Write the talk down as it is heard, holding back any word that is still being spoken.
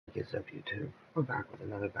What's up, YouTube? We're back with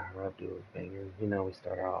another Power Up DOUS banger. You know, we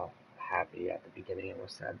start off happy at the beginning and we're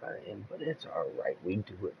sad by the end, but it's alright. We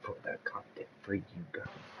do it for the content for you guys.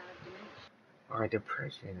 Our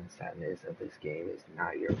depression and sadness of this game is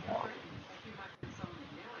not your fault.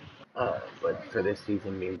 But for this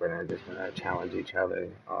season, me and Brennan are just gonna challenge each other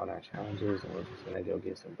on our challenges and we're just gonna go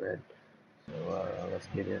get some bread. So, let's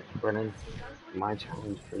get it. Brennan, my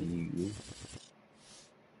challenge for you,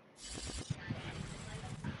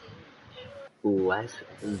 less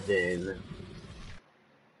than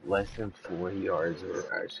less than 4 yards of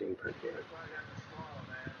rushing per game.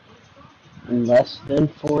 Less than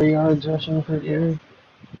 4 yards rushing per carry?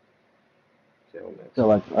 So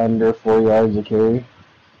like under 4 yards a carry?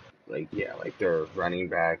 Like they're running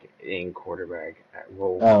back and quarterback.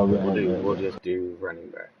 We'll just do running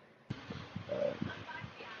back.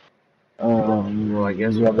 Well, I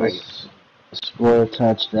guess you have to score a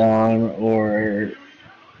touchdown or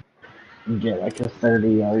get like a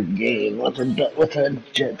 30-yard gain with a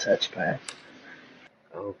jet touch pass.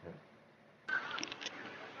 Okay.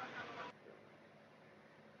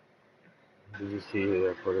 Did you see who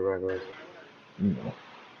their quarterback was? No.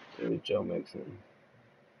 It was Joe Mixon.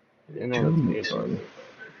 Joe Mixon.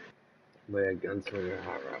 By a gunslinger,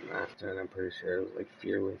 hot rod master, and I'm pretty sure it was like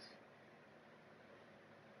fearless.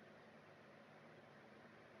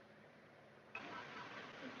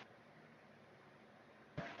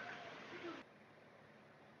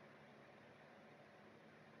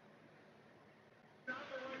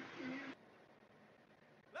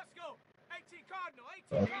 Let's go. 18 Cardinal.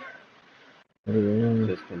 18 Cardinal.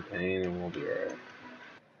 Just contain and we'll be alright.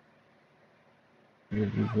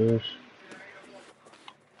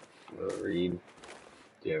 Read.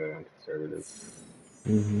 Do you have it on conservative?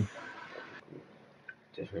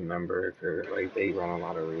 Just remember, if you're like they run a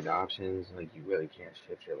lot of read options, like you really can't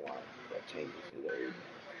shift your line. That changes who they read.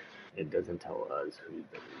 It doesn't tell us who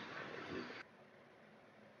the read is.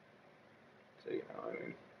 So you know what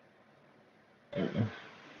I mean.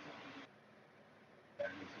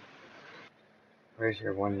 Pretty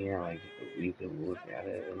sure 1 year, like you could look at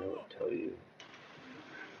it and it would tell you.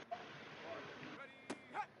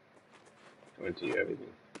 It would tell you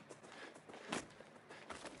everything.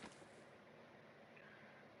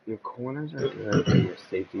 Your corners are good, but your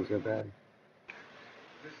safeties are bad.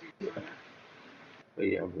 But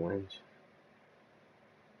you have Lynch.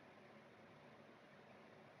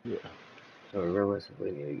 Yeah. So we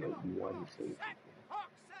realistically need to get one safety.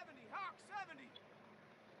 Hawk 70. Hawk 70.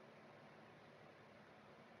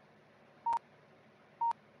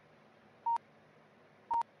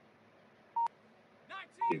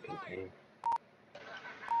 You contain. Ready.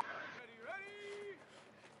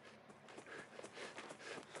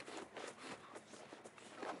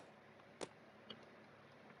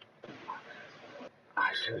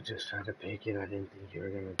 I should have just tried to pick it. I didn't think you were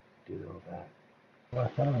gonna do all that. Well, I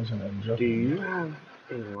thought I was gonna jump. Do you have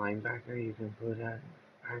a linebacker you can put at?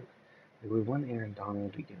 We want Aaron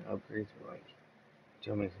Donald to get upgrades, but like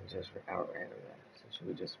Joe Mixon just outran that. So should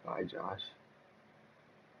we just buy Josh?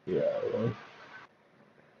 Yeah, well.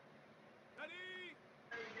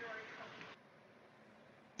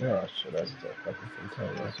 Oh shit, that's a fucking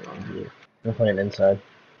contain. That's what I'm doing. I'm playing inside.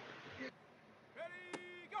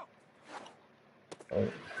 Ready, go.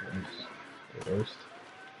 Oh, reversed.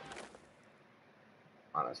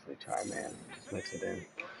 Honestly, try man. Just mix it in. 19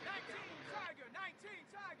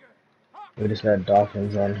 Tiger. We just got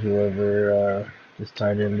Dawkins on whoever this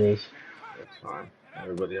tight end is. That's fine.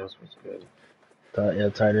 Everybody else was good. Yeah,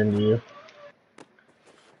 tight end to you.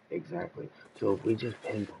 Exactly. So if we just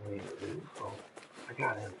pinpoint who, oh, I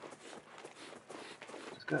got him.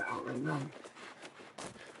 Just gotta outrun them.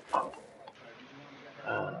 Oh.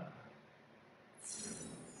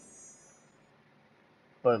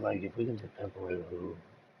 But like if we can just pinpoint who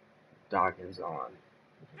Dawkins on,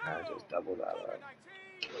 we can kind of just double that up.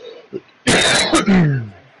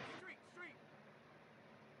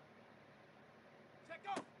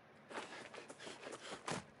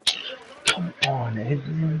 Come on,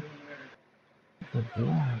 Adrian. The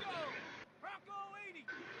block.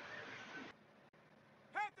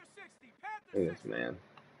 Panther 60. Look at this man.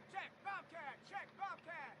 Check Bobcat.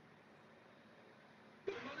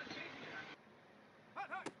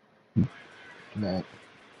 That.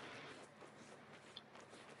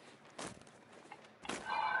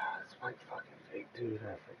 It's my fucking fake dude. I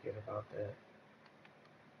forget about that.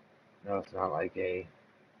 No, it's not like a.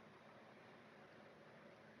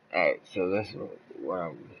 Alright, so this is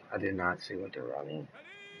what I did not see what they're running.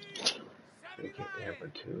 They can't hamper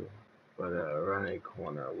two, but run a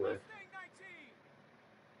corner with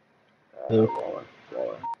Waller.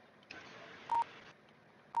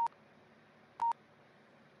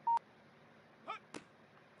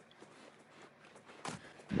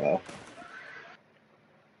 ball.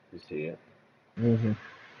 You see it? Mm-hmm.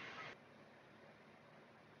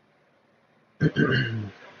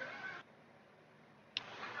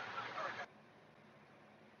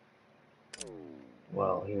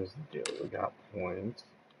 Well, here's the deal. We got points.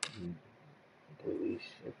 Completely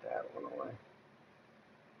shit that one away.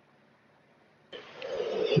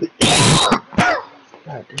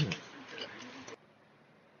 God damn it.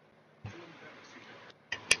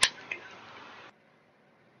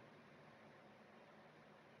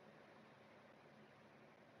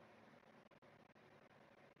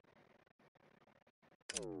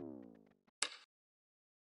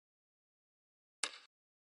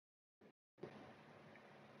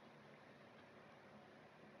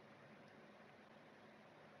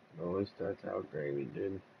 It always starts out gravy,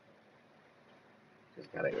 dude.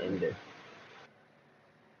 Just gotta end it.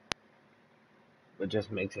 But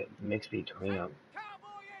just makes it mix between them. Cowboy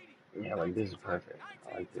 80. Yeah, like this 19 is Tiger. perfect.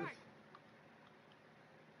 I 19 like this. Tiger.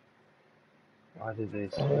 Why did they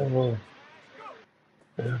switch? Oh,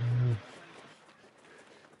 Smash, go.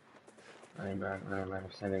 Running back,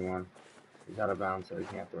 sending one. He's out of bounds, so he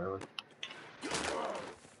can't throw it.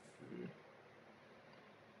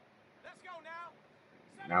 Let's go now.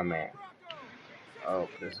 Now, Sending man. one Bronco. Oh,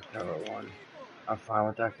 60. this is cover 60 one. Eagle. I'm fine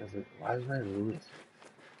with that because why is Ray Lewis?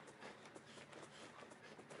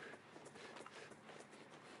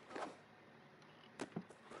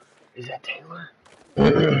 Is that Taylor?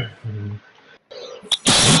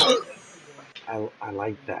 I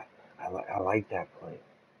like that. I like that play.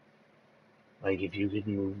 Like if you could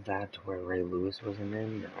move that to where Ray Lewis wasn't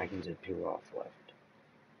in, then I can just peel off left.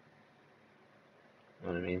 You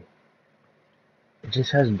know what I mean? It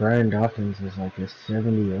just has Brian Dawkins as like a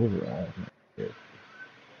 70 overall.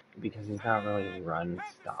 Because he's not really Set. run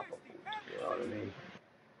Past the 60. stoppable. Past You the know what I 60. mean?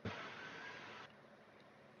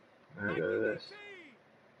 I'm gonna go to Lightning this. ET.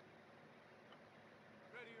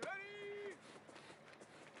 Ready, ready.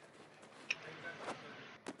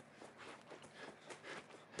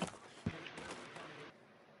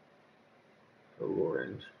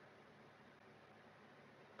 Orange.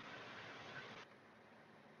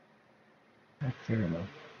 That's fair enough.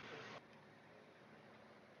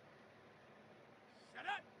 Set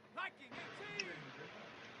up. Lightning ET.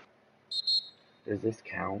 Does this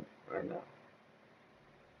count or no?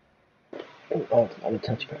 Oh, on a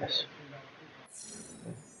touch pass.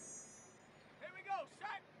 Here we go.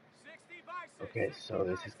 Set. 60 by 6. Okay, 60 so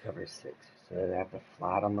this by is 6. cover 6. So they have the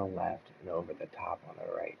flat on the left and over the top on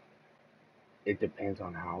the right. It depends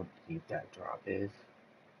on how deep that drop is,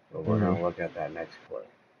 but we're Mm-hmm. gonna look at that next play.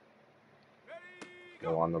 Ready,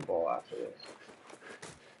 Go go. on the ball after this.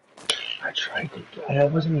 I tried to. I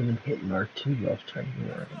wasn't even hitting R2. I was trying to get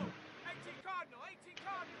Let's around go. it. 18 Cardinal. 18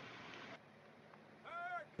 Cardinal.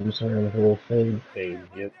 Hurt. I'm sorry with a little fade. Right Fade, there.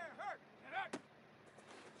 Right yep. there. Hurt. Get hurt.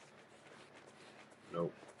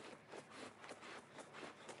 Nope.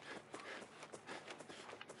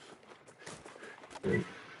 Ready, ready.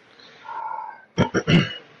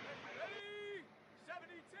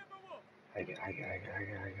 70 Timberwolf. I get.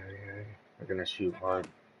 We're gonna shoot Set go. hard.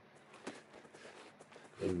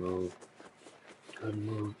 Good move. Good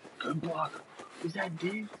move. Good block. Is that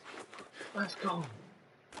Diggs? Let's go.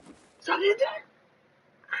 Son in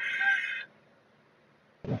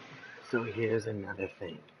there. So here's another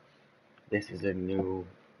thing. This is a new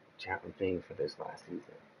thing for this last season.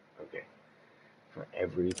 Okay. For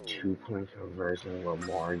every 2-point conversion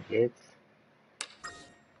Lamar gets,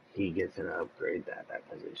 he gets an upgrade at that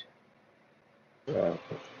position. Wow.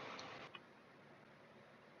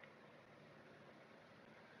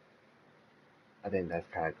 I think that's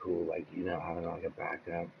kind of cool. Like, having like a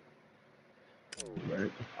backup.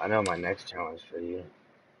 Right. I know my next challenge for you: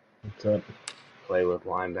 What's up? play with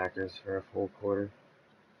linebackers for a full quarter.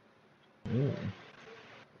 Mm.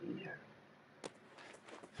 Yeah.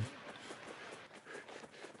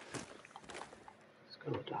 Let's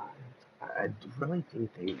go, Lions. I really think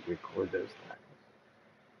they record those tackles.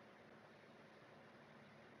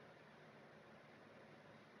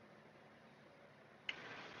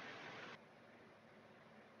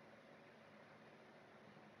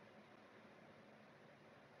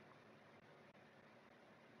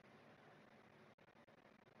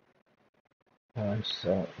 I'm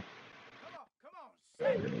so. Come on. Come on.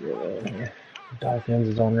 Set. I'm gonna get Go. out of here. Hard set. Dawkins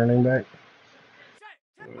is on running back.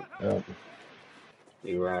 Set. Tip. Hut. Hut. Oh,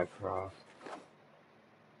 He ran across.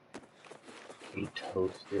 He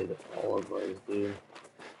toasted all of us, dude.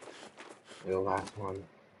 The last one.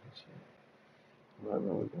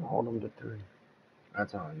 Whatever, we can hold him to 3.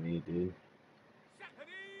 That's on me, dude. Set.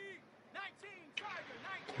 19 Tiger.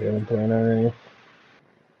 19 game plan Tiger. already.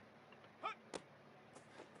 Hut.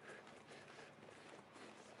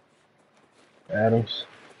 Adams.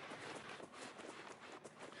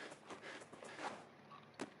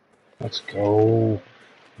 Let's go.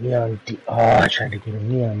 Neon D. Oh, I tried to get a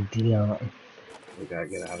Neon Dion. We gotta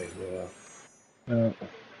get out of here.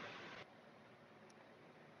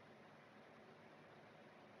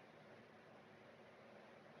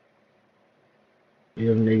 You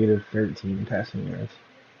have negative 13 passing yards.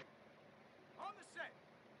 On the set.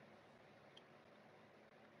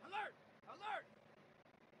 Alert! Alert!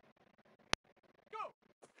 Go!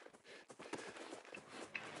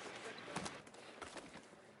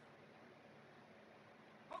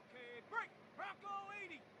 Okay, break! Bronco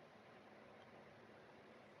 80!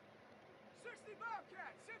 60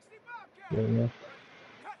 Bobcat! 60 Bobcat! Good enough.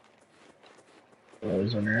 Cut! Oh,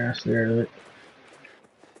 he's on your ass there.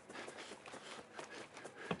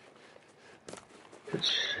 Good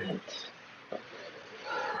shit.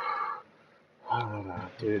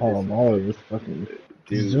 Dude, this Palomalo just fucking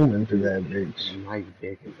zooming through that bitch. Mike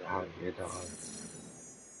Vick is out here, dog.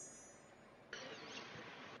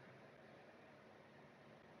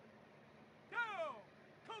 Down!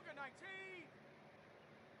 Cougar 19!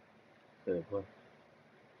 Good play.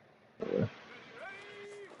 Ready, ready!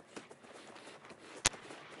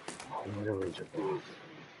 Oh, what a Ranger boss.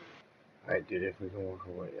 Alright, dude, if we can walk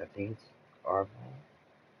away, I think it's our ball.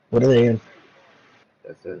 What are they in?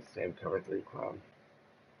 That's the same cover 3 cloud.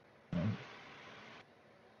 Here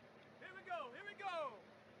we go! Here we go!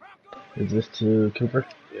 Bronco 80! Is this to Cooper?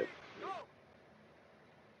 Yep. Go!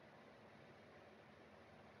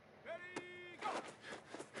 Ready, go!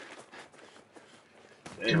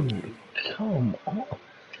 Damn. Dude, come on.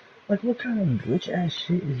 Like, what kind of glitch ass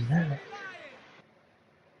shit is that? 70 Lion!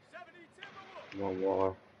 70 Timberwolf! Come on,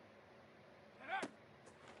 Waller.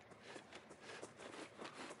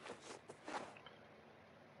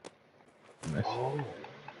 Nice. Oh.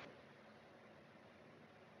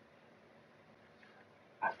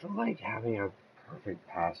 I feel like having a perfect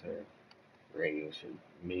passer rating should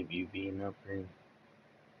maybe be an upgrade.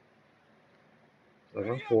 Like,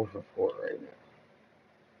 I'm 4 for 4 right now.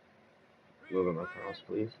 Move my cross,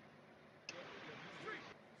 please. Street!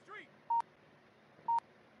 Street!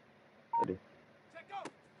 Ready? Set go!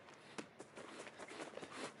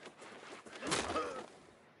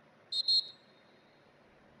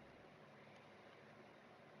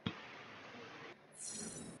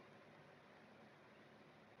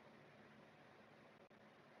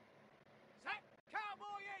 Set!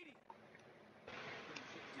 Cowboy 80!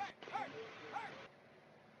 Set! Hurt! Hurt!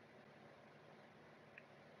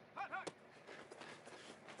 Hut! Hut!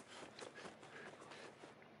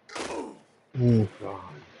 Mm. God.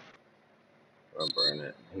 I'll burn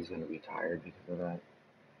it. He's gonna be tired because of that.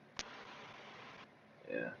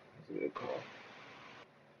 Yeah, that's a good call.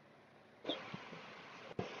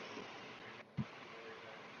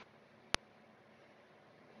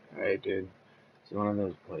 Alright, dude. It's one of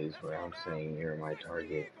those plays where I'm saying you're my 60 target.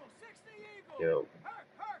 Eagle! 60 Eagle! Yo, Hurt!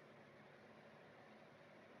 Hurt!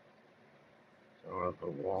 so I'll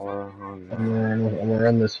put Waller on I'm that. gonna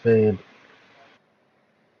run this fade.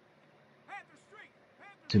 Panther Street!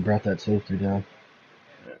 Panther He brought that safety down.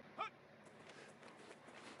 Yeah.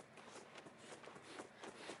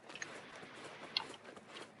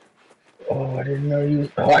 Oh, I didn't know you.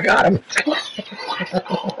 Oh, I got him.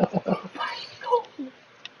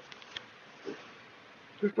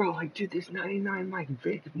 Bro, like, dude, this 99 Mike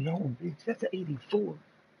Vick, no, bitch, that's an 84.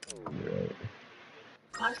 Right.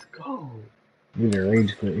 Let's go. Need a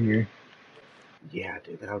rage quit here. Yeah,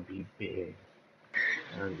 dude, that would be big.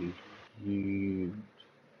 That would be huge.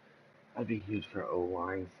 That'd be huge for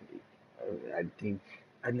O-line sake. I think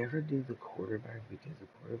I never do the quarterback because the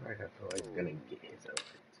quarterback I feel like is gonna get his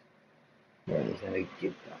own. Right. He's gonna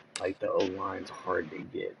get that. Like the O line's hard to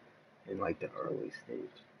get in like the early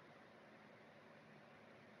stage.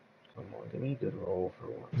 Come on, give me a good roll for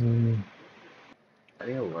once. Mm. I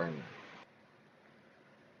need to learn that.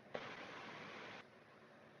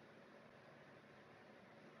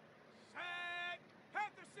 Set!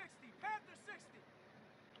 Panther 60! Panther 60!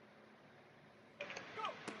 Go!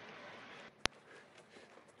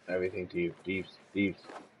 Everything to you, Deeps, Deeps.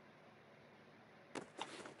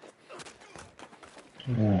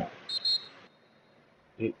 Yeah.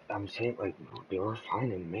 Dude, I'm saying like they were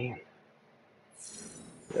fine in man.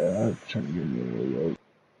 Yeah, I'm trying to get you a little.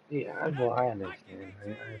 Yeah, well I understand. I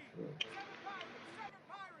feel. 7 Pirate! 7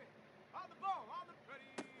 Pirate! On the ball! On the... Ready!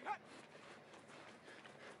 Hut!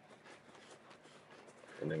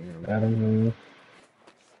 Adam.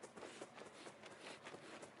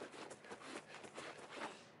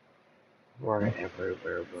 We're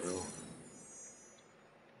everywhere, bro.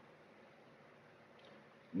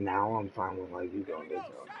 Now I'm fine with like you Here going we this go!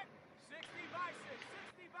 zone. Set! 60 by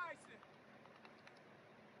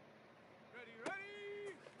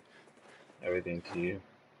Everything to you.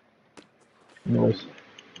 Nice.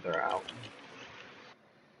 They're out.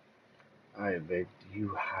 Alright, Vic, do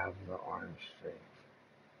you have the arm strength?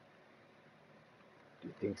 Do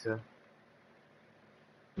you think so?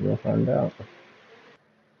 We'll find out.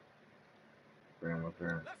 Graham, look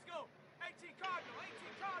around. Let's go. 18 Cardinal.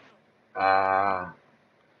 18 Cardinal.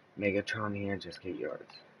 Megatron here, just get yards.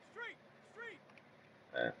 Street. Street.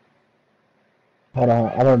 Alright. Hold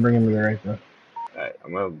on, I'm gonna bring him to the right though. Alright,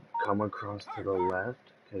 I'm gonna come across to the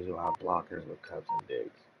left, because you'll have blockers with Cubs and Digs.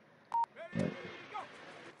 Ready, go.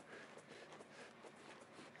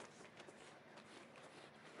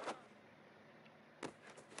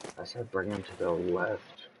 I said bring him to the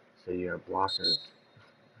left, so you have blockers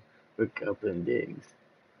with Cubs and Digs.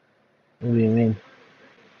 What do you mean?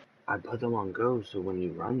 I put them on go, so when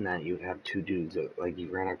you run that, you'd have two dudes, like you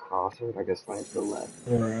ran across her, like a slice to the left.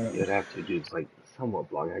 Alright. You'd have two dudes, like, somewhat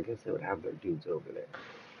blocked. I guess they would have their dudes over there.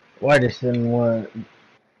 Well, I just didn't want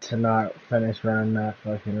to not finish running that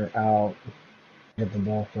fucking out, get the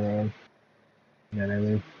ball thrown. You know what I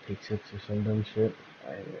mean? Take 6 or some dumb shit.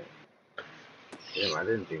 Damn, I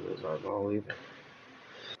didn't think it was our ball either.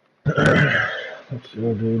 Let's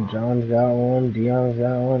go, dude. John's got one, Dion's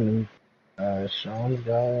got one, and Sean's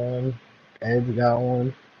got one, Ed's got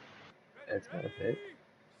one. Ed's got a pick.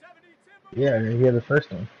 70 Timber. Yeah, and he had the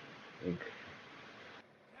first one.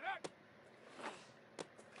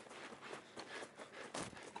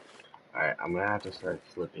 Alright, I'm gonna have to start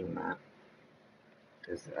flipping that.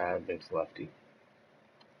 Because Vic's lefty.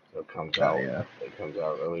 So it comes Oh, out yeah. it comes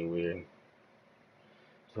out really weird.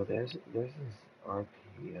 So there's this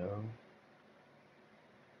RPO.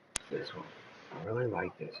 This one. I really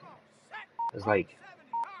like this one. It's like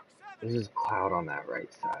this is cloud on that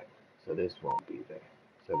right side. So this won't be there.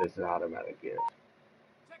 So this is automatic gift.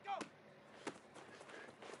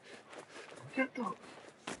 Look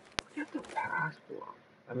at the pass block.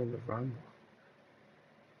 I mean the run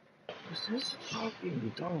block. This is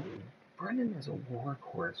fucking dumb. Brendan is a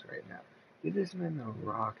workhorse right now. Give this man a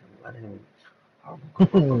rock and let him go.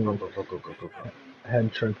 I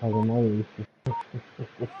had tried calling him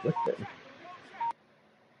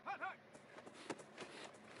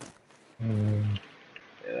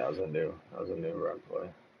Yeah, that was a new run play.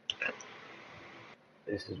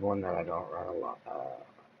 This is one that I don't run a lot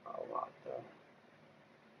though.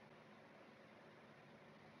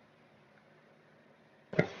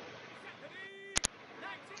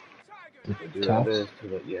 Would you Toss? rather us to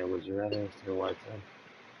the would you rather us to the white side?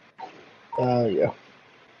 Yeah.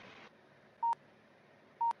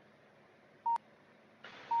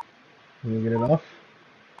 Can you get it off?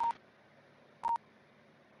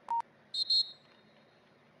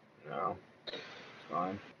 No. It's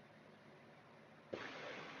fine.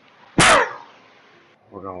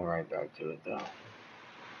 We're going right back to it though.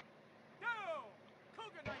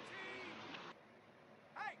 Cougar 19.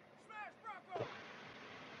 Hey, smash Bronco.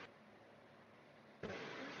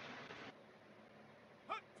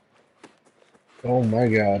 Oh my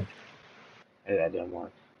god. Hey, that didn't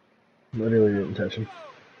work. Literally didn't touch him.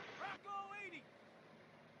 Bronco 80.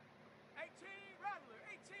 18 Rattler.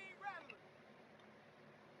 18 Rattler.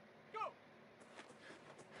 Go.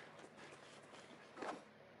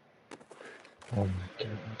 Oh my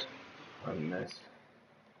god. I missed.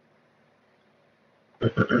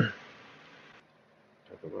 Took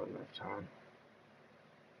about enough time.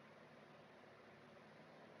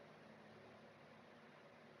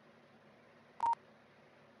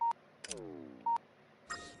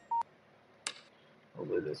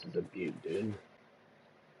 Hopefully this is a butte, dude.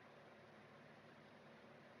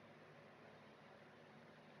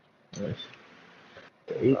 Nice.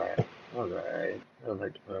 8. Alright. I'd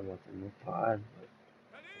like to put him within the 5, but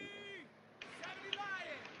Ready. 70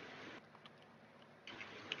 Lion.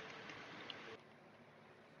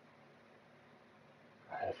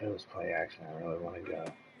 if it was play action, I really want to go.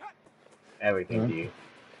 Everything to you.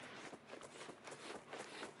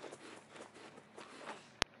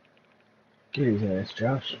 Get his ass,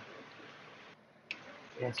 Josh.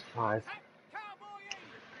 Yes, 5. Cowboy 80.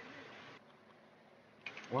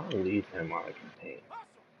 I want to leave him while I can paint. Hustle.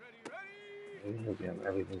 Ready. Maybe he'll give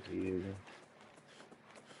everything to you.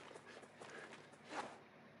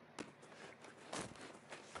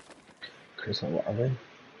 Chris Olave. On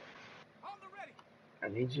the ready. I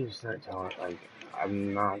need you to start telling, like,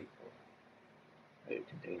 I'm not. Hey,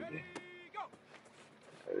 continue. Ready. Go.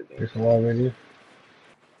 Everything. Chris Olave, dude.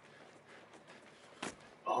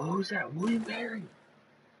 Oh, who's that? William Perry.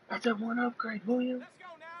 That's a one upgrade, William. Let's go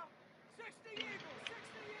now. 60 Eagle. 60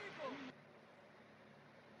 Eagle.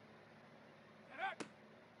 Get up.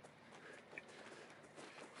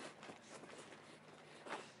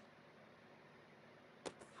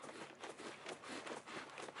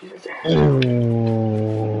 Get his ass out.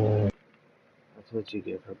 Oh, That's what you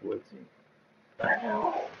get for blitzing. I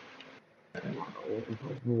know.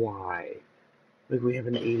 Why? Like, we have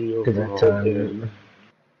an 80 Because that overall, dude. time.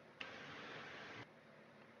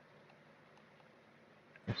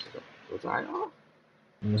 Was I off?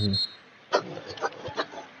 Mm-hmm.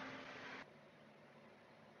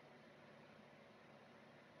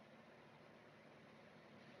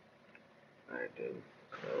 Alright, dude.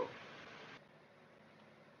 So,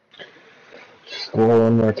 Score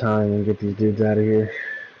one more time and get these dudes out of here.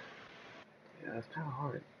 yeah, that's kind of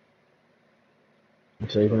hard. I'm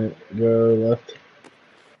taking it. Go left.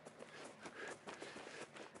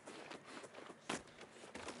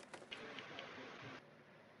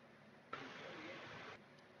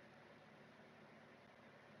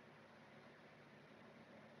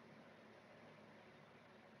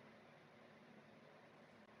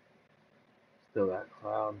 Still that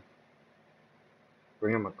cloud.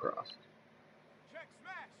 Bring him across. Check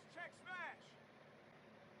smash. Check smash.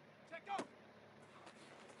 Check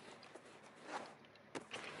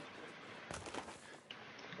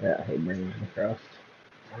go. Yeah, I hate bringing them across.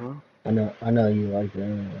 Huh? I know you like that. I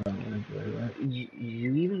don't like that. You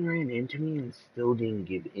even ran into me and still didn't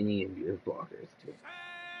give any of your blockers to. Tag.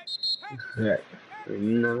 Packers. Right. Packers.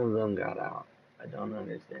 None of them got out. I don't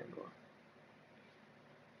understand why.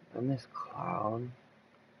 On this cloud,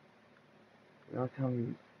 we're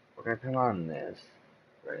gonna come on this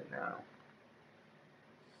right now.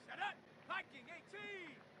 Set up. Viking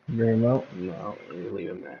 18. Bring them out. No, you leave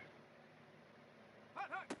him there. Hut,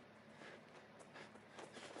 hut.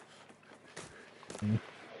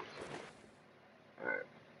 Alright.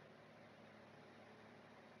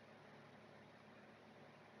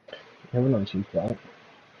 Never known you fought.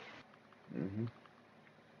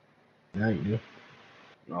 Now you do.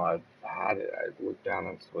 No, I've had it. I looked down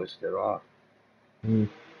and switched it off. Mm.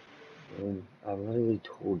 And I literally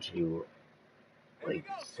told you, Here we like,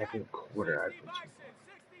 go. Check. second quarter I 60 put bison.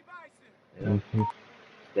 60 bison. you on. Mm-hmm.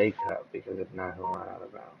 Stay cut, because if not, he'll run out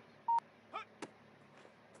of bounds. Hut.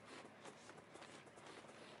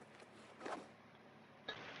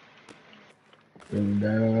 Bring them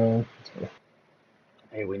down.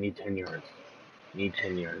 Hey, we need 10 yards. Need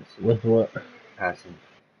 10 yards. With what? Passing.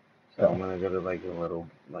 So I'm Oh. gonna go to, like, a little,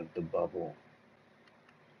 like, the bubble.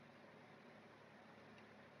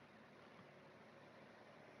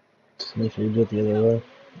 Just make sure you get the other way.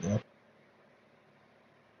 Yeah.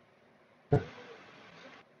 Go.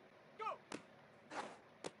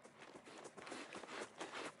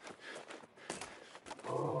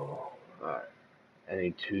 Oh, alright. I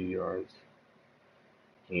need 2 yards.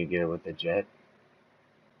 Can you get it with the jet?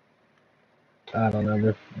 I don't know.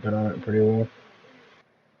 They've been on it pretty well.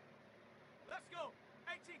 Let's go.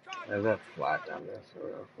 18 Cardinal. There's that 18 flat Cardinal. down there, so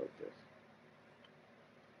we're gonna flip this.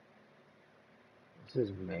 This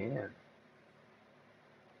is man.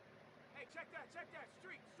 Hey, check that. Check that.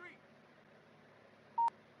 Street. Street.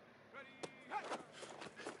 Ready. Hut.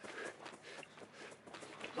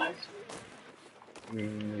 Let's. We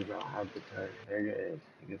don't have the target. There it is.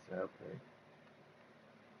 He gets that up there.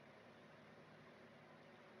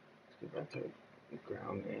 Let's get back to the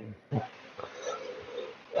ground game.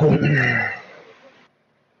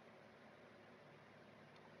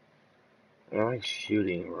 They're like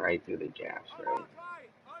shooting right through the gaps, right? Unlock line.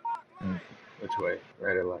 Unlock line. Which way?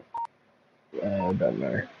 Right or left? It doesn't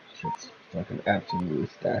matter. Shit's fucking absolutely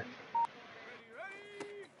stacked.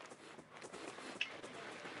 Ready.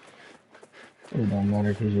 Ready. It don't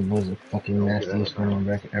matter because your boy's the fucking Don't get out of nastiest running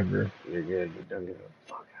bounds. back ever. You're good, but don't get the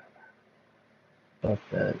fuck out of Fuck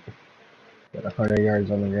that. Got 100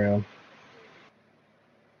 yards on the ground.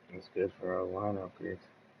 that. That's good for our line upgrades.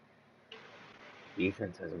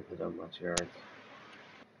 Defense hasn't put up much yards.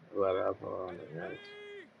 Let up on the yards. Ready.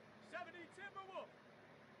 70 Timberwolf.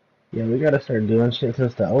 Yeah, we gotta start doing shit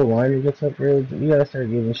since the O line gets upgraded. We gotta start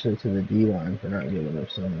giving shit to the D line for not giving up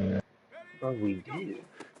so many. Bro, we Ready. Go. did.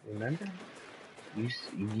 Remember? You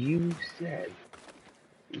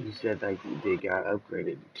said like they got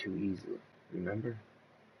upgraded too easily. Remember?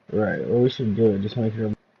 Right. Well, we should do it. Just make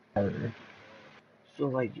it harder. So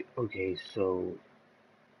like, okay, so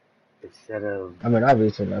instead of, I mean,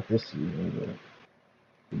 obviously not this season, but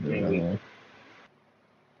we I do mean, another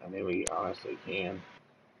one. we honestly can.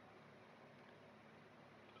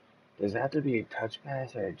 Does it have to be a touch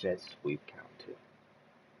pass or a jet sweep count too?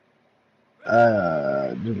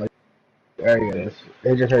 Just like area. Okay. Just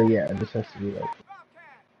it just yeah, it just has to be like. Bobcat.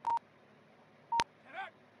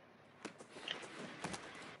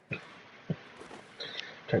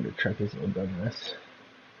 Trying to track his little dumbass.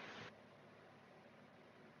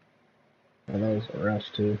 Oh, that was a rush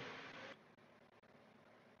too.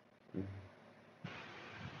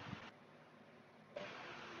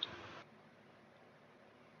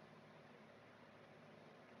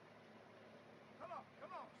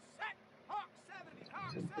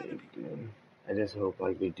 I just hope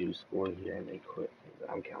like we do score here and they quit.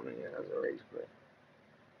 I'm counting it as a rage quit.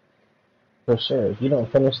 For sure. If you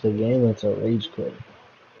don't finish the game, it's a rage quit.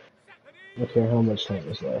 I don't care how much time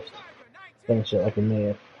is left. Finish it like a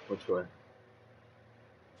man. Which way?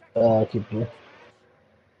 Keep here.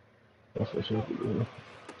 That's for sure. Keep here.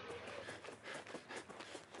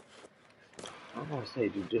 I was gonna say,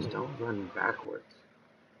 dude, just don't run backwards.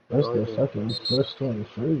 Where's Go the like fucking first one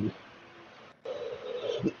free?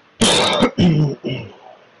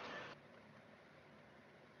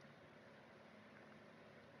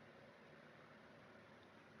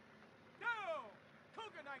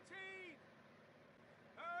 Cougar 19.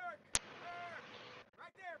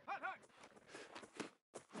 Right there. Hut, hut.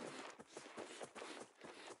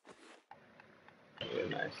 Very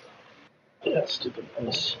nice. Yeah, stupid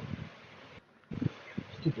nice.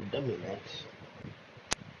 Stupid dummy nice.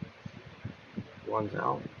 One's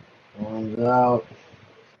out. One's out.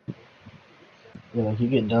 Yeah, like you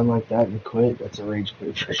get done like that and quit, that's a rage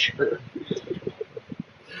quit for sure.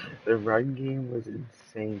 The run game was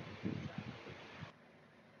insane.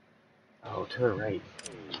 Oh, to the right.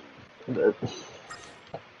 But, To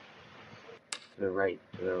the right.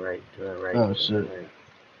 To the right. To the right. oh To the shit. right.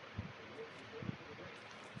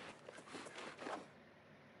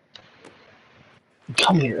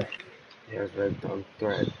 Come here. Here's red zone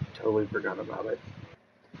threat. Totally forgot about it.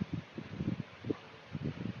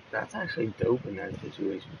 That's actually dope in that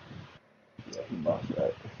situation. Yeah, he lost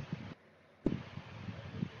that.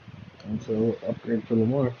 And so upgrade for the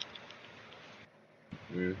more.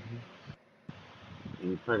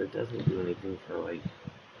 But it doesn't do anything for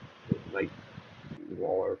like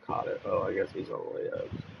Waller caught it. Oh, I guess he's all the way up.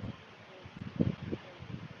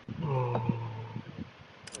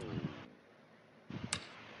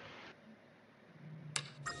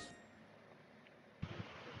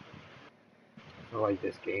 I feel like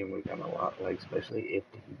this game we got a lot, like especially if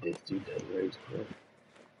this dude does rage quit.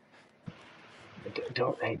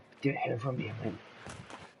 Don't hey, get him from behind.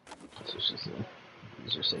 That's what she said.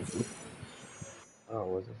 These are safety. Oh,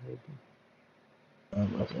 was it safety?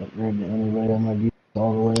 I'm about to upgrade to anybody on my defense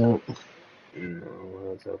all the way up. No,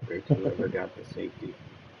 well, let's upgrade to whoever got the safety.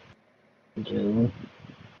 Okay.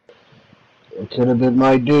 It could have been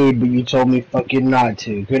my dude, but you told me fucking not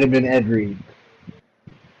to. Could have been Ed Reed.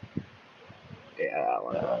 Yeah, that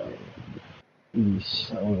one's on me. You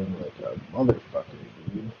sound like a motherfucker,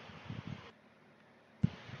 dude.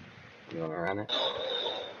 You wanna run it?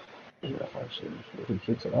 Yeah, I should. If he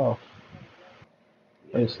kicks it off.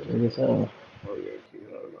 Yeah, It's straight as hell. oh yeah, keep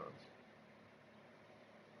those on.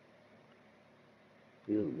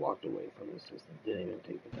 He just walked away from the system. Didn't even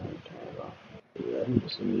take the time to turn it off. Yeah, he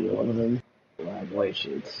just gonna be one of them. Wait,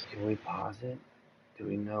 Shits. can we pause it? Do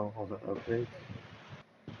we know all the upgrades?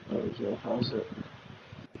 Oh, yeah, how's it?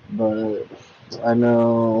 But I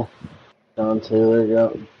know Don Taylor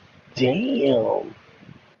got. Damn!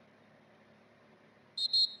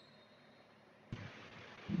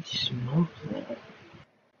 He smoked that.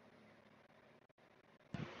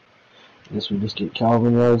 Guess we just get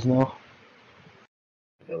Calvin Rose now.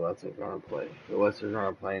 If it lets it run play. If it lets it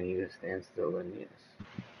run play and you just stand still, then yes.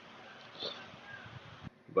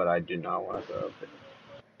 But I do not want to upgrade.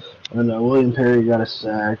 I know William Perry got a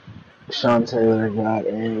sack. Sean Taylor got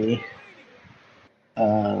a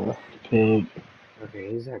pig.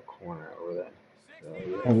 Okay, he's that corner over there. So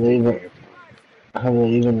you Have have they to even pay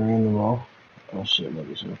attention. ran the ball? Oh shit,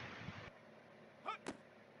 maybe so.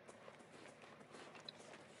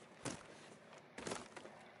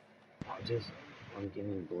 I'm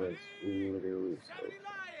getting blitzed literally so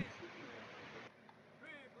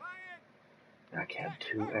I kept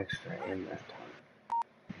 2 extra in that time.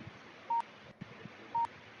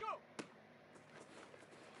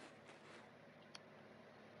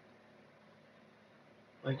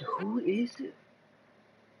 Like, who is it?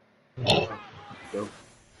 Go.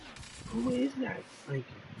 Who is that? Like,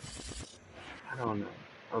 I don't know.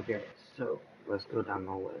 Okay, so let's go down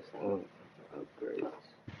the list of upgrades.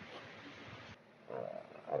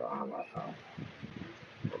 I don't have my phone.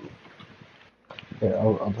 Yeah,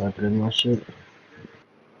 I'll type it in my shit.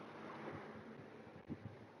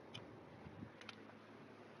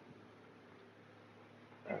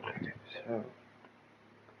 Okay, so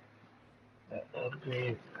the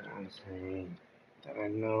upgrades that I'm saying that I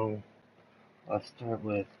know. Let's start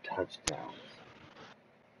with touchdowns.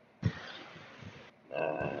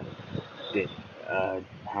 Uh, did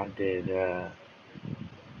how did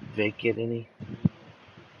Vic get any?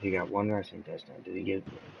 He got 1 rushing touchdown. Did he get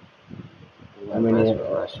I mean, less yeah,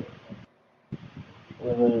 rushing?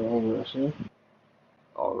 rushing.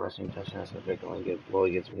 all rushing touchdowns. So Vic only gets, well,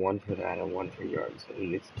 he gets one for that and one for yards, so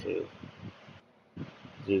he gets two.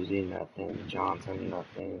 Zuzi, nothing. Johnson,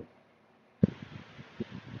 nothing.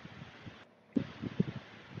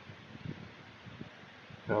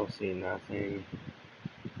 Kelsey, nothing.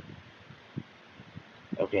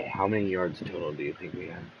 Okay, how many yards total do you think we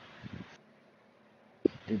had?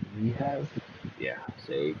 Did we have? Yeah,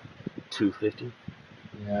 say 250.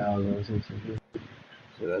 Yeah, I was gonna say 250.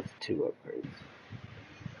 So that's two upgrades.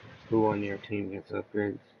 Who on your team gets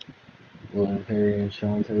upgrades? William Perry and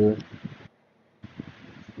Sean Taylor.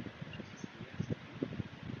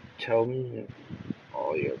 Tell me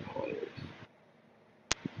all your players.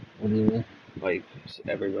 What do you mean? Like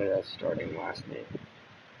everybody that's starting last name.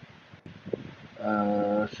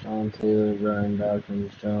 Sean Taylor, Brian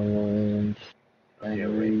Dawkins, John Williams, Okay, Ed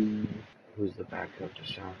wait. Reed, Who's the backup to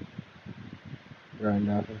Sean? Brian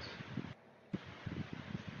Dawkins.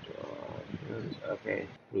 Okay,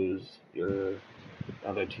 who's your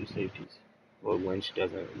other two safeties? Well, Lynch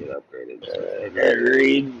doesn't get upgraded, so it's Ed Ed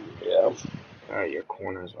Reed. Reed. Yeah. Alright, your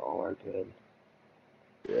corners all are good.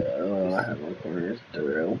 Yeah, well, I have my corners.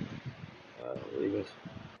 Darrell. Revis.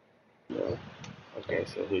 No. Okay,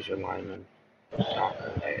 so who's your lineman?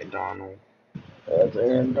 Donald. That's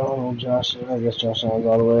Aaron Donald, Josh. I guess Josh Allen's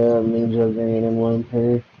all the way up. Me, Joe Green, and William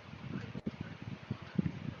Perry.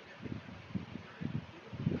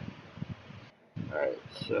 Alright,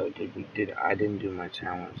 so I didn't do my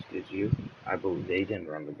challenge, did you? I believe they didn't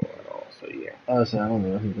run the ball at all, so yeah. Oh, so I don't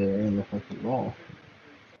know who they ran the fucking ball.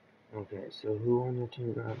 Okay, so who on your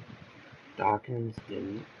team got Dawkins?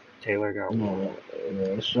 Didn't Taylor got one?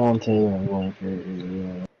 No, Sean Taylor and William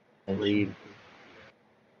Perry. Reed,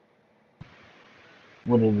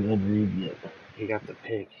 What did Ed Reed get? he got the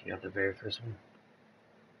pick. He got the very first one.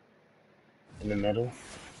 In the middle.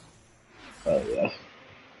 Oh, yeah.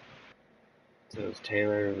 So it's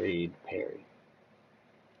Taylor, Reed, Perry.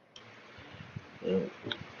 Yeah.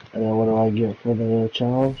 And then what do I get for the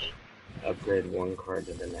challenge? Upgrade one card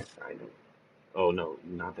to the next item. Oh no,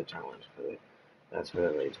 not the challenge. That's for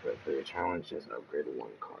the race, but for your challenge, just upgrade one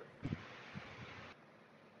card.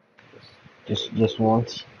 Just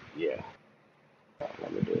once? Yeah.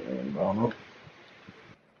 Let me do it in Donald.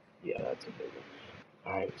 Yeah, that's a big one.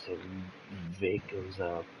 Alright, so Vic goes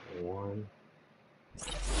up 1,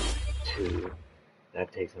 2.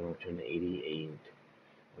 That takes him up to an 88.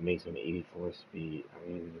 It makes him 84 speed. I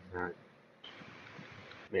mean, it's not.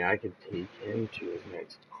 I mean, I could take him to his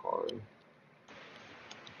next card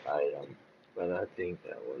item, but I think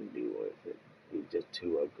that wouldn't be worth it. He's just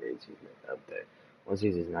two upgrades. He's up there. Once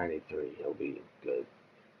he's his 93, he'll be good.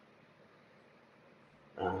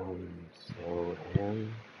 So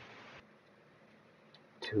him,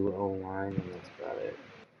 209, and that's about it.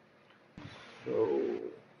 So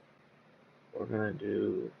we're gonna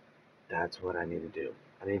do. That's what I need to do.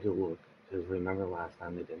 I need to look because remember last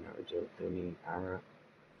time they didn't have a Joe Thuney power up,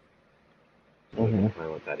 so we can play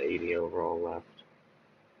with that 80 overall left.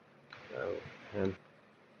 So him,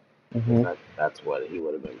 because that's what he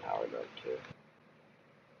would have been powered up to.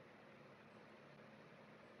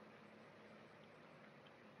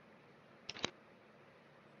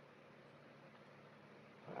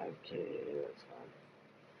 5K, that's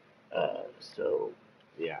fine. So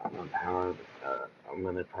yeah, I'm on powered. I'm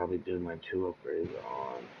gonna probably do my two upgrades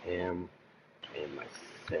on him and my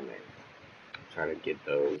center. Try to get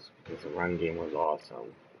those because the run game was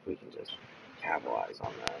awesome. If we can just capitalize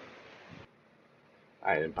on that.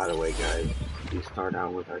 Alright, and by the way, guys, we start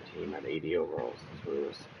out with our team at 80 overall since we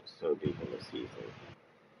were so deep in the season.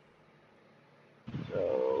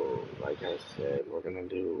 So, like I said, we're gonna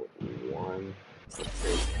do one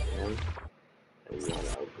upgrade to him and one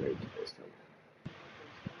upgrade to this one.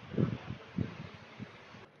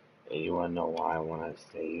 And you wanna know why I wanna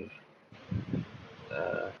save?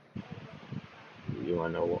 You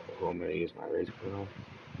wanna know who I'm gonna use my race quit on?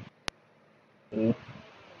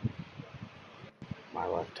 My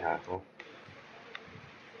left tackle.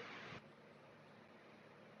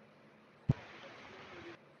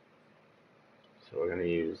 So we're gonna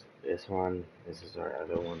use this one. This is our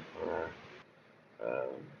other one for our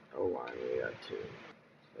O-line. We got two.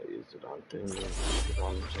 So I used it on Thune, used it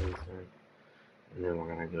on Jason. And then we're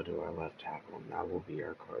gonna go to our left tackle, and that will be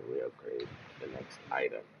our card we upgrade to the next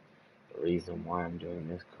item. The reason why I'm doing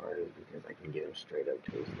this card is because I can get him straight up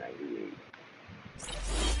to his 98.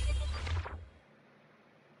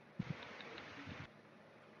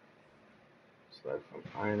 Select from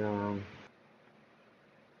item.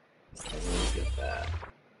 And look at that.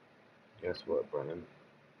 Guess what, Brennan?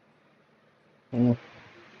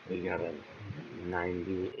 We got a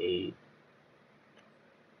 98.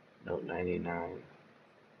 No, 99.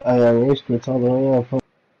 Oh yeah, race quits all the way up.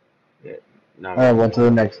 Yeah, not Alright, only well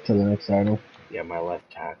that, to the next item. yeah, my left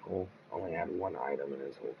tackle only had one item in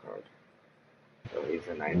his whole card. So he's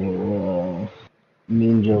a 94.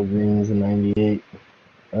 Mean Joe Green's a 98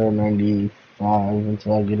 or 95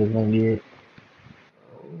 until I get his 98.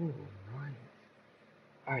 Oh, nice.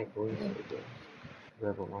 Alright, boys or girls,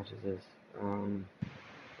 whoever watches this,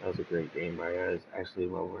 that was a great game by us. Actually,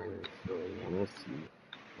 while we're instilling him, let's see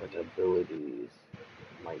what abilities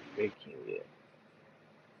might make him get.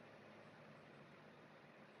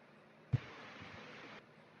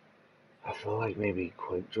 I feel like maybe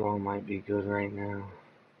Quick Draw might be good right now.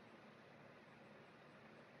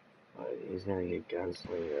 But he's gonna get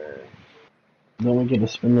Gunslinger. Don't we get to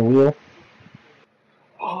spin the wheel?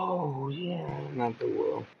 Oh, yeah, not the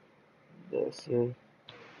will. This,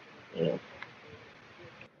 Yeah.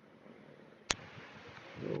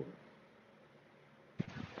 no.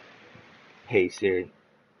 Hey Siri,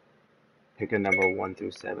 pick a number 1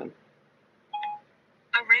 through 7.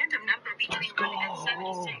 A random number between 1 and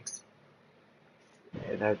 76.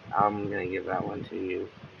 Yeah, that I'm gonna give that one to you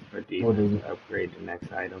for What defense is it? to upgrade the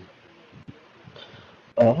next item.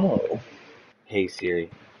 Oh. Hey Siri,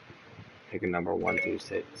 pick a number 1 through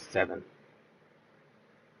 7.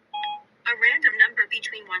 A random number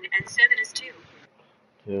between 1 and 7 is 2.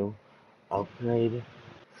 2. Upgrade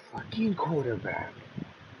fucking quarterback.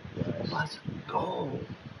 Yes. Let's go.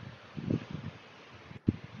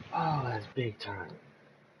 Oh, that's big time.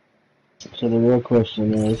 So the real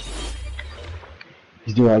question is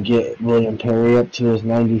do I get William Perry up to his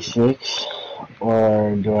 96,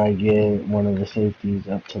 or do I get one of the safeties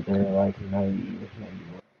up to their like 90,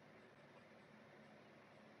 91?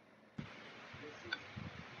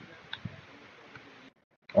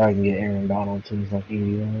 Or I can get Aaron Donald to his like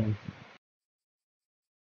 81.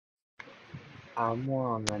 I'm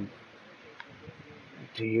more on the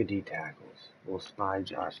do your D tackles. We'll spy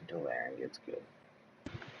Josh until Aaron gets good.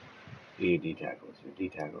 Do your D tackles. Your D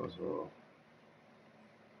tackles will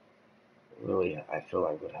really, I feel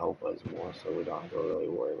like, would help us more so we don't have to really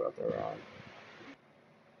worry about the run.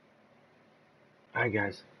 Alright,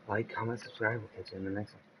 guys. Like, comment, subscribe. We'll catch you in the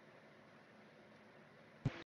next one.